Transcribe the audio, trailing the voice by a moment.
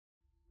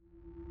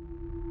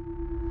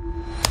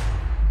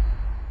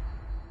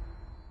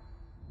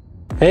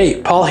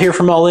Hey, Paul here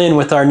from Ollin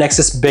with our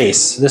NEXUS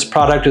Base. This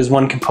product is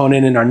one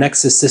component in our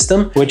NEXUS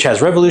system, which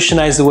has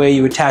revolutionized the way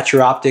you attach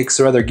your optics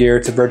or other gear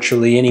to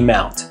virtually any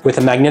mount. With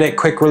a magnetic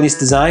quick release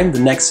design, the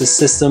NEXUS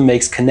system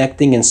makes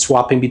connecting and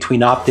swapping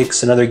between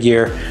optics and other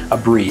gear a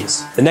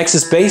breeze. The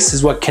NEXUS Base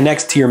is what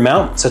connects to your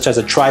mount, such as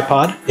a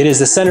tripod. It is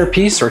the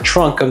centerpiece or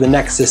trunk of the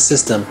NEXUS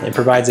system and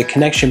provides a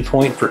connection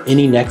point for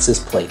any NEXUS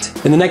plate.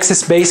 In the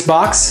NEXUS Base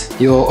box,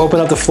 you'll open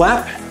up the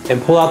flap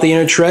and pull out the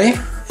inner tray,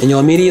 and you'll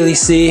immediately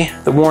see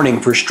the warning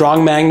for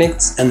strong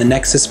magnets and the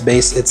NEXUS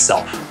Base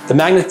itself. The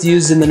magnets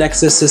used in the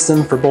NEXUS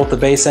system for both the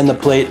base and the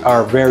plate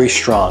are very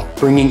strong.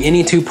 Bringing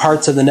any two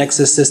parts of the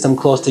NEXUS system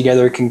close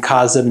together can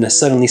cause them to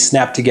suddenly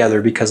snap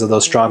together because of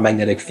those strong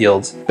magnetic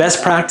fields.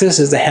 Best practice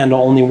is to handle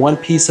only one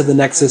piece of the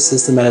NEXUS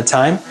system at a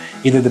time,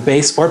 either the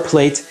base or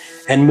plate,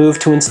 and move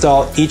to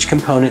install each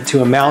component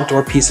to a mount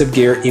or piece of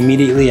gear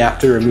immediately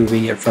after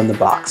removing it from the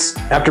box.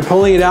 After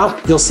pulling it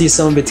out, you'll see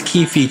some of its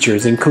key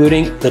features,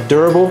 including the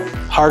durable,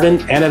 hardened,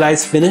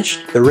 anodized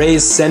finish, the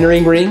raised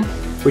centering ring,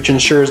 which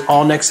ensures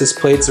all NEXUS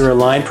plates are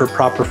aligned for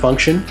proper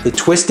function, the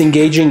twist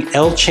engaging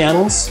L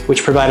channels,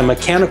 which provide a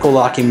mechanical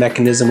locking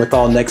mechanism with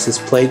all NEXUS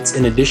plates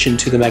in addition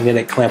to the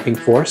magnetic clamping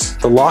force,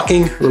 the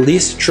locking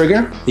release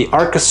trigger, the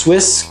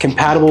ARCA-SWISS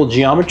compatible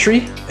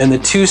geometry, and the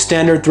two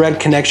standard thread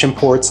connection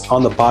ports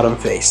on the bottom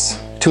face.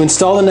 To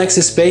install the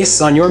NEXUS Base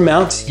on your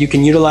mount, you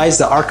can utilize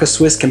the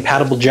ARCA-SWISS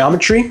compatible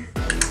geometry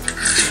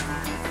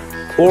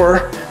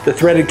or the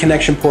threaded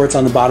connection ports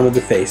on the bottom of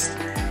the face.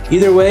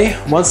 Either way,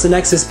 once the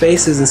NEXUS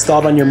Base is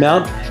installed on your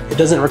mount, it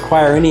doesn't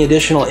require any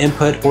additional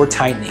input or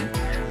tightening.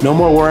 No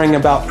more worrying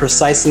about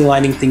precisely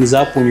lining things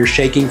up when you're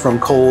shaking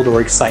from cold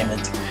or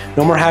excitement.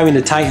 No more having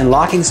to tighten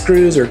locking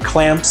screws or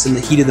clamps in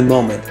the heat of the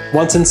moment.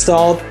 Once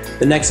installed,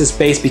 the NEXUS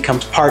Base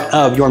becomes part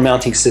of your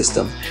mounting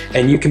system,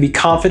 and you can be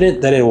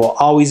confident that it will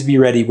always be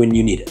ready when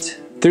you need it.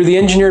 Through the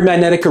engineered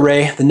magnetic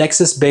array, the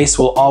NEXUS Base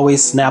will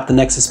always snap the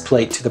NEXUS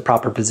plate to the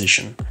proper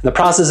position. The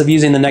process of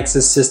using the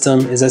NEXUS system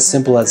is as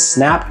simple as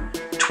snap,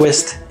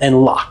 twist,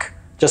 and lock,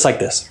 just like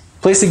this.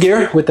 Place the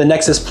gear with the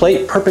NEXUS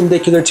plate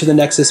perpendicular to the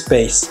NEXUS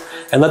Base,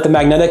 and let the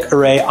magnetic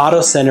array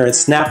auto-center and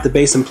snap the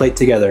base and plate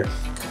together.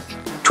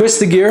 Twist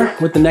the gear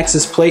with the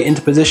NEXUS plate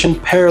into position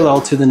parallel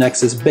to the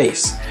NEXUS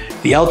Base.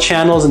 The L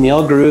channels and the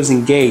L grooves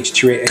engage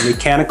to create a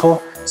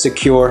mechanical,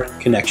 secure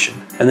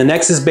connection. And the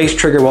NEXUS Base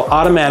trigger will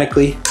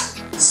automatically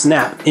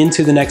snap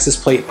into the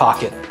NEXUS plate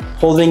pocket,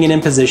 holding it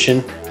in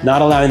position,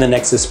 not allowing the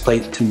NEXUS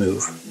plate to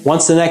move.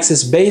 Once the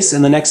NEXUS Base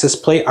and the NEXUS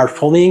plate are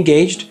fully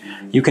engaged,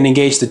 you can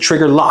engage the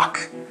trigger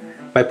lock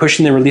by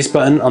pushing the release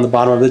button on the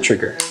bottom of the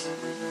trigger.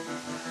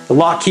 The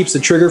lock keeps the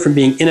trigger from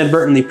being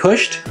inadvertently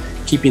pushed,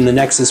 keeping the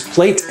NEXUS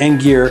plate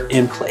and gear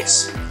in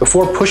place.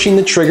 Before pushing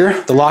the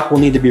trigger, the lock will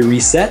need to be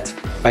reset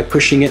by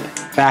pushing it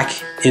back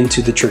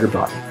into the trigger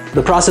body.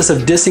 The process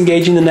of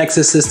disengaging the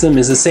NEXUS system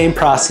is the same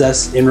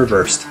process in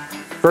reverse.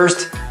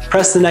 First,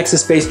 press the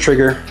NEXUS Base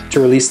trigger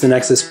to release the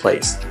NEXUS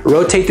plate.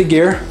 Rotate the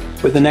gear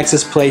with the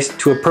NEXUS plate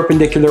to a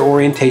perpendicular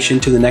orientation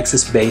to the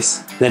NEXUS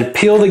Base. Then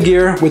peel the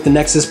gear with the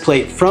NEXUS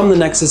plate from the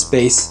NEXUS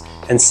Base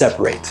and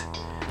separate.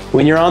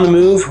 When you're on the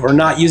move or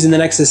not using the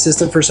NEXUS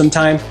system for some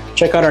time,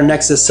 check out our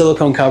NEXUS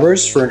silicone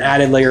covers for an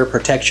added layer of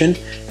protection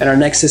and our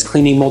NEXUS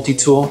cleaning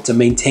multi-tool to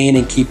maintain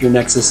and keep your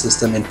NEXUS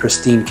system in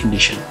pristine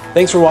condition.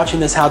 Thanks for watching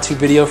this how-to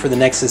video for the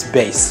NEXUS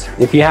Base.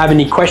 If you have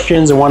any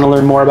questions or want to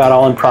learn more about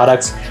Ollin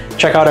products,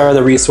 check out our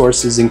other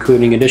resources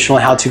including additional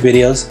how-to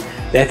videos,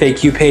 the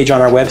FAQ page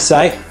on our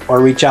website,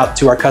 or reach out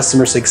to our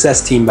customer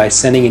success team by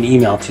sending an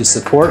email to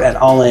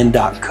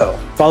support@ollin.co.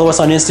 Follow us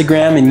on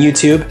Instagram and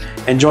YouTube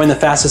and join the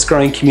fastest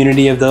growing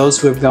community of those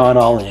who have gone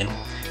all in.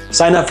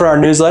 Sign up for our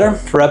newsletter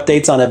for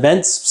updates on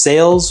events,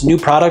 sales, new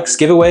products,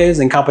 giveaways,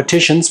 and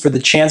competitions for the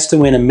chance to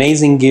win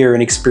amazing gear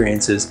and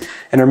experiences.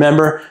 And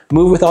remember,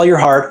 move with all your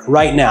heart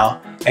right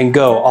now and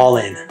go all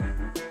in.